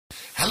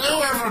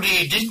Hello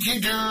everybody, dinky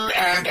do,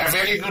 and a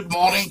very good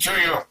morning to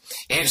you.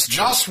 It's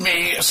just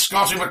me,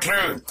 Scottie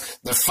McClue,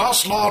 the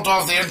first lord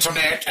of the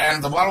internet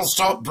and the world's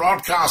top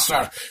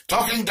broadcaster,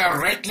 talking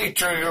directly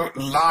to you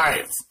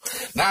live.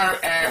 Now,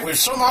 we've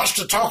so much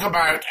to talk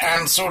about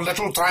and so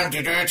little time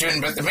to do it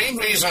in, but the main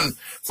reason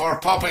for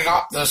popping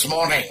up this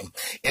morning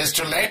is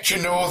to let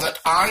you know that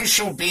I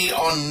shall be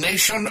on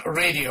Nation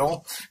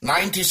Radio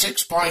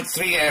 96.3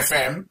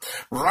 FM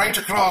right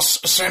across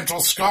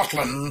central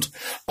Scotland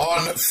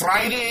on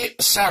Friday,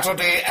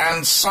 Saturday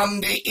and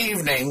Sunday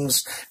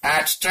evenings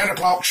at 10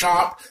 o'clock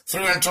sharp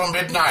through until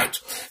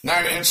midnight.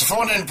 Now, it's a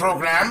phone-in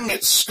programme.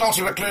 It's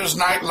Scottie McClue's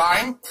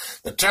Nightline.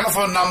 The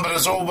telephone number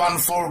is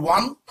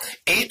 0141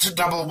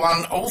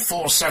 811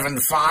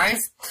 0475,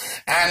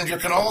 and you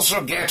can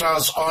also get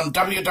us on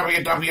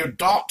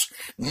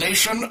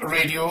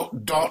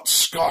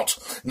www.nationradio.scot.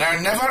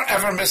 Now, never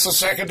ever miss a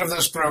second of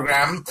this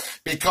programme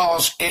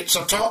because it's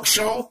a talk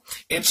show,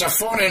 it's a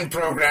phone-in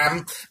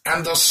programme,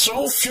 and there's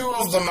so few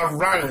of them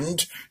around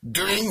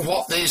doing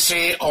what they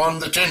say on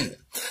the tin.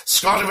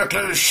 Scottie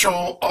McClue's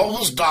show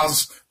always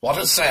does what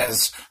it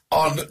says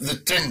on the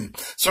tin.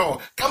 So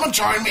come and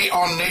join me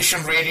on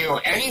Nation Radio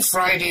any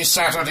Friday,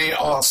 Saturday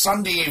or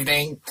Sunday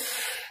evening.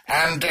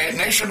 And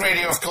Nation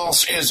Radio, of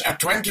course, is a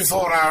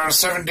 24-hour,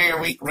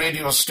 7-day-a-week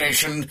radio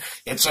station.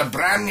 It's a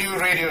brand new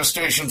radio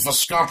station for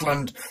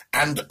Scotland,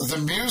 and the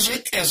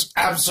music is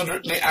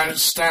absolutely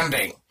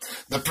outstanding.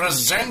 The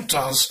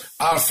presenters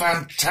are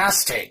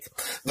fantastic.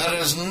 There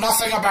is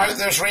nothing about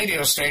this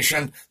radio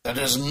station that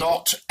is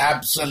not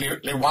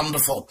absolutely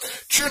wonderful.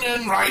 Tune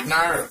in right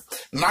now,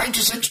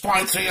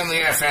 96.3 on the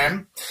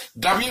FM,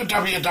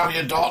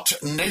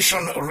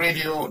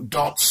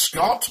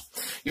 www.nationradio.scot.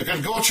 You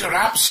can go to your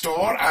app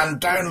store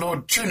and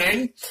download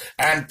TuneIn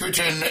and put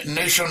in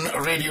Nation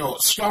Radio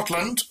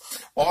Scotland,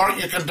 or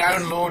you can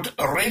download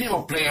a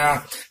radio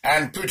player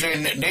and put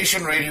in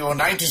Nation Radio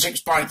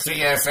 96.3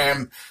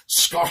 FM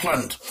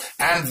Scotland,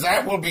 and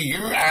that will be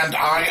you and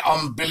I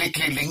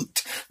umbilically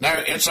linked.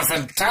 Now, it's a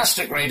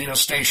fantastic radio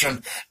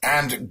station,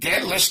 and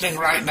get listening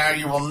right now.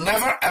 You will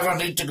never ever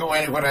need to go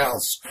anywhere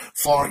else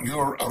for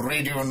your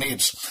radio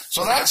needs.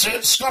 So that's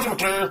it. Scottie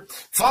McClue,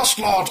 First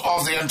Lord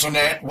of the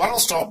Internet,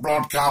 world's top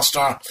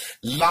broadcaster,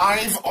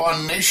 live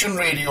on Nation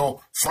Radio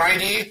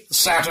Friday,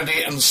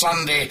 Saturday and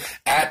Sunday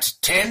at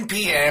 10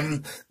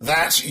 p.m.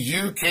 That's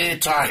UK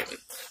time.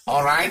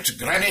 All right,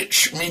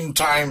 Greenwich Mean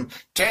Time,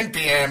 10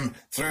 p.m.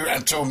 through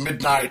until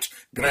midnight,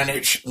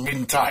 Greenwich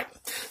Mean Time.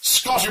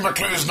 Scottie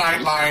McClue's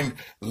Nightline,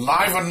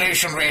 live on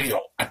Nation Radio,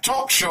 a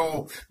talk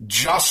show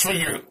just for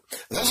you.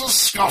 This is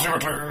Scottie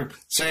McClue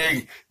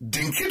saying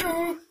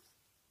dinky-doo.